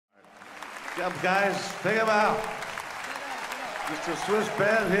Come, guys, pick him out. Mr. Swiss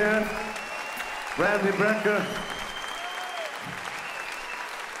Band here. Brandy Brecker.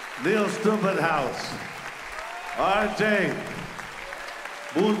 Neil Stubenhaus. RJ.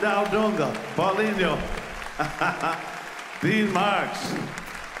 Bundau Dunga. Paulino. Dean Marks.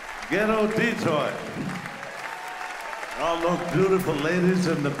 Ghetto Detroit. All those beautiful ladies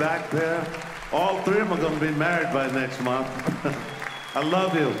in the back there. All three of them are going to be married by next month. I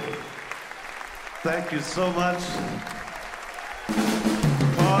love you. Thank you so much.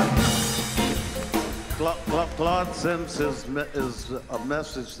 Claude sends a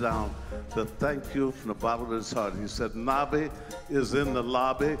message down to thank you from the bottom of his heart. He said, Nobby is in the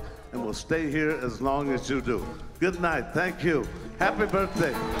lobby and will stay here as long as you do. Good night. Thank you. Happy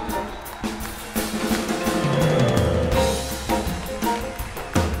birthday.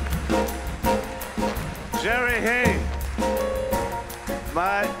 Jerry Hay,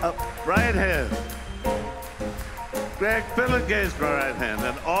 my right hand. Greg Phillinganes, my right hand,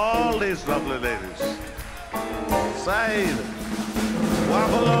 and all these lovely ladies. Saeed,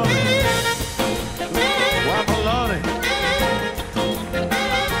 Wapaloni,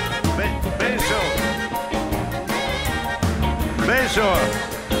 Bayshore,